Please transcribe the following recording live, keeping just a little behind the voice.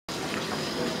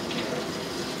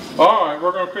Alright,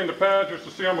 we're going to clean the pad just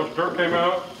to see how much dirt came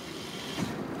out.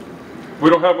 We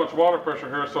don't have much water pressure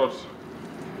here, so it's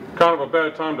kind of a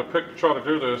bad time to pick to try to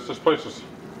do this. This place is...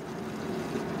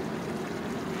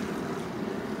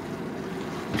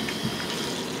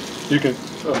 You can,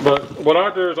 but what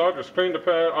I do is I just clean the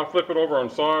pad, I flip it over on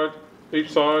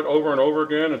each side over and over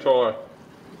again until I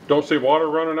don't see water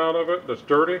running out of it that's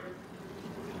dirty.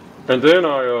 And then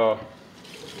I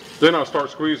start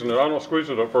squeezing it. I don't squeeze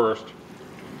it at first.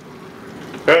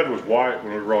 The pad was white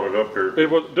when we brought it up here.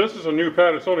 This is a new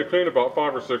pad. It's only cleaned about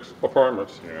 5 or 6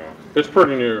 apartments. Yeah. It's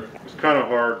pretty new. It's kind of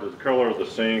hard. The color of the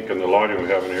sink and the lighting we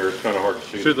have in here, it's kind of hard to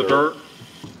see. See the dirt?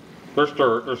 There's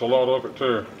dirt. There's a lot of it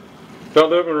too. That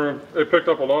living room, it picked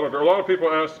up a lot of dirt. A lot of people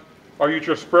ask, are you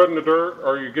just spreading the dirt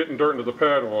or are you getting dirt into the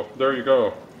pad? Well, there you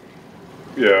go.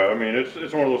 Yeah, I mean,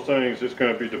 it's one of those things, it's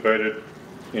going to be debated,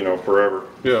 you know, forever.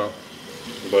 Yeah.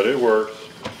 But it works.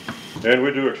 And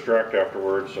we do extract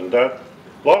afterwards. And a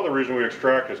lot of the reason we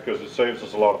extract is because it saves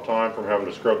us a lot of time from having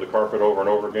to scrub the carpet over and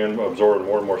over again, absorbing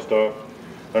more and more stuff.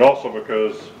 And also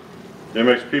because it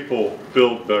makes people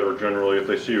feel better generally if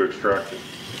they see you extract it.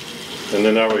 And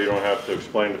then that way you don't have to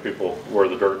explain to people where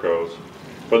the dirt goes.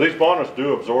 But these bonnets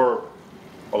do absorb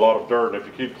a lot of dirt, and if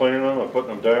you keep cleaning them and putting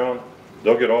them down,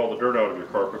 they'll get all the dirt out of your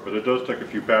carpet, but it does take a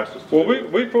few passes to do.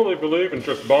 We fully believe in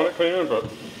just bonnet cleaning, but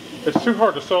it's too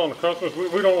hard to sell on the customers.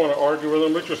 We don't want to argue with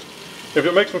them. We just, if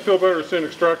it makes them feel better to see an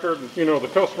extractor, you know, the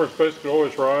customer's basically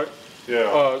always right.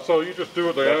 Yeah. So you just do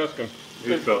what they ask. And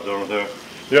he's about done with that.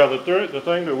 Yeah, the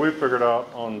thing that we figured out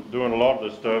on doing a lot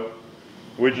of this stuff,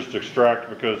 we just extract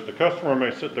because the customer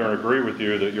may sit there and agree with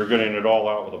you that you're getting it all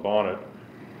out with a bonnet.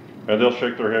 And they'll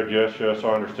shake their head, yes,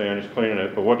 I understand, he's cleaning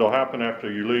it. But what'll happen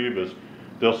after you leave is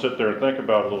they'll sit there and think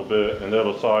about it a little bit and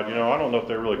they'll decide, you know, I don't know if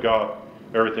they really got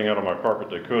everything out of my carpet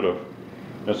they could have.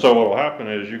 And so what'll happen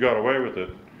is you got away with it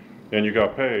and you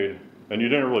got paid and you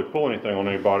didn't really pull anything on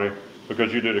anybody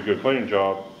because you did a good cleaning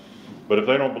job. But if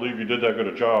they don't believe you did that good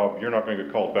a job, you're not going to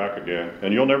get called back again.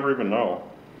 And you'll never even know.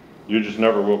 You just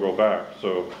never will go back.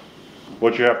 So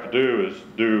what you have to do is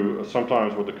do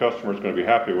sometimes what the customer is going to be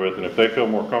happy with, and if they feel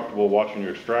more comfortable watching you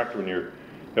extract when you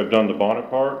have done the bonnet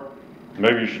part,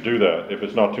 maybe you should do that if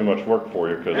it's not too much work for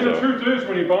you. And the truth is,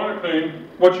 when you bonnet clean,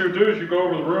 what you do is you go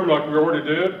over the room like we already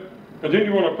did, and then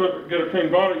you want to get a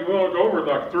clean bonnet. You want to go over it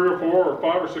like 3 or 4 or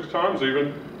 5 or 6 times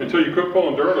even until you quit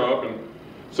pulling dirt up. And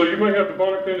so you may have to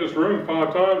bonnet clean this room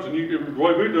 5 times, and the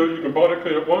way we do it, you can bonnet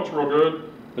clean it once real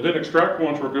good, and then extract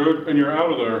once real good, and you're out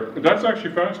of there. And that's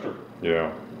actually faster.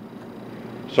 Yeah.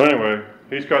 So anyway,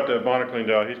 he's got that bonnet cleaned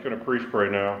out. He's going to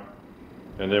pre-spray now,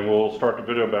 and then we'll start the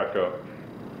video back up.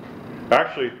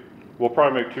 Actually, we'll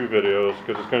probably make 2 videos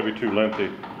because it's going to be too lengthy.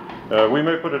 We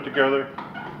may put it together.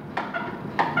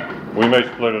 We may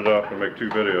split it up and make 2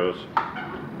 videos.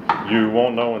 You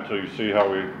won't know until you see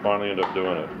how we finally end up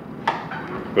doing it.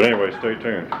 But anyway, stay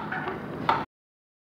tuned.